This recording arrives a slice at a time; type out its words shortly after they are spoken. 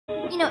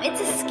You know,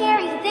 it's a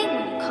scary thing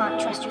when you can't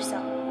trust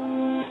yourself.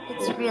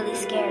 It's really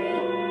scary.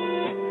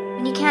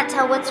 When you can't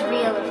tell what's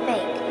real or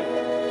fake.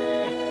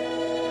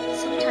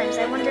 Sometimes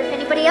I wonder if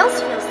anybody else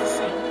feels the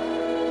same.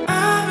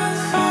 I've been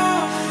so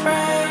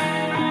afraid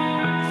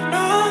of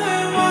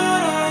knowing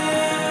what I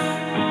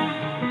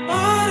am.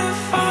 What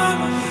if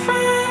I'm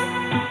afraid?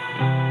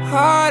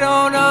 I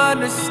don't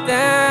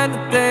understand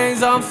the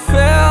things I'm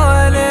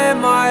feeling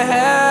in my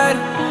head.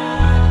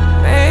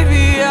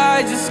 Maybe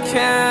I just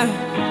can't.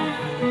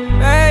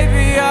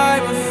 Maybe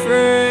I'm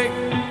afraid.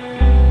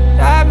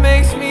 That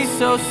makes me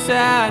so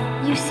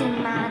sad. You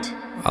seem mad.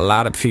 A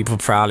lot of people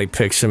probably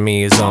picture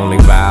me as only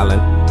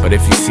violent, but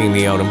if you see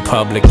me out in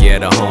public, yeah,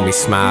 the homie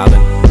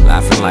smiling,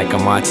 laughing like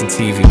I'm watching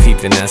TV,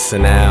 peeping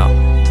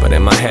SNL. But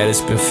in my head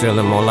it's been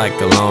feeling more like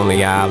the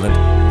lonely island.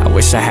 I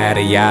wish I had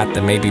a yacht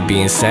that maybe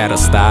being sad will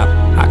stop.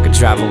 I could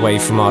drive away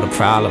from all the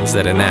problems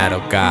that an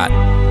adult got.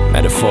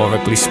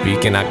 Metaphorically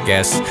speaking, I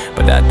guess,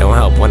 but that don't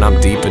help when I'm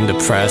deep and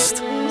depressed.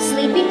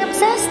 Sleeping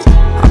obsessed?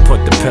 I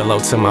put the pillow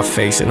to my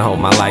face and hope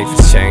my life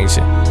is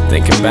changing.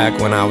 Thinking back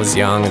when I was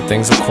young and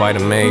things are quite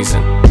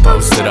amazing.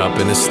 Posted up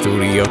in the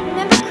studio,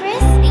 Remember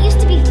Chris? It used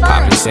to be fun.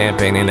 popping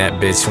champagne in that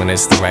bitch when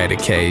it's the right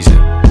occasion.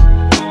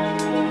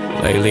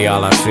 Lately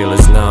all I feel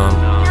is numb,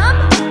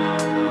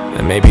 Numb?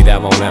 and maybe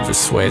that won't ever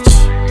switch.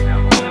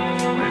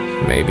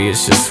 Maybe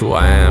it's just who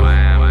I am.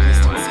 Please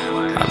don't say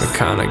that, I've been Chris.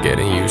 kinda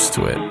getting used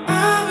to it.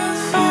 I've been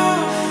so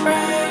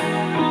afraid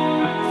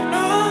of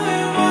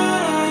knowing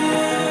what I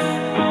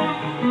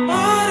am.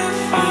 What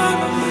if I'm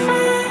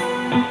afraid?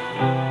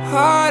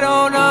 I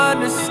don't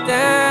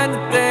understand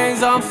the things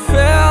I'm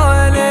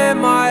feeling in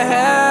my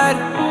head.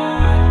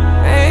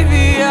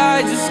 Maybe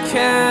I just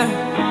can't.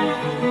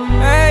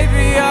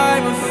 Maybe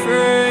I'm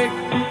afraid.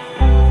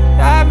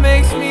 That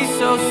makes me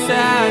so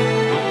sad.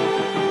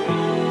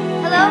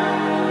 Hello?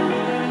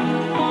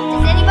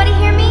 Does anybody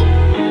hear me?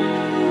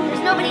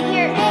 There's nobody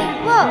here. Hey,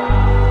 whoa!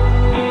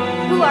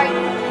 Who are you?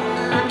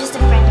 I'm just a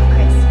friend of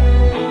Chris.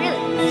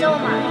 Really, so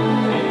am I.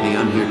 Hey,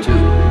 I'm here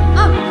too.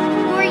 Oh,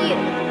 who are you?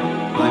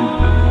 I'm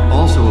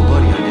also a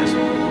buddy, I guess.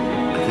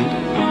 I think.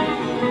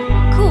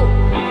 Cool.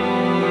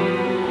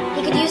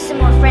 He could use some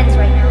more friends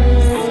right now.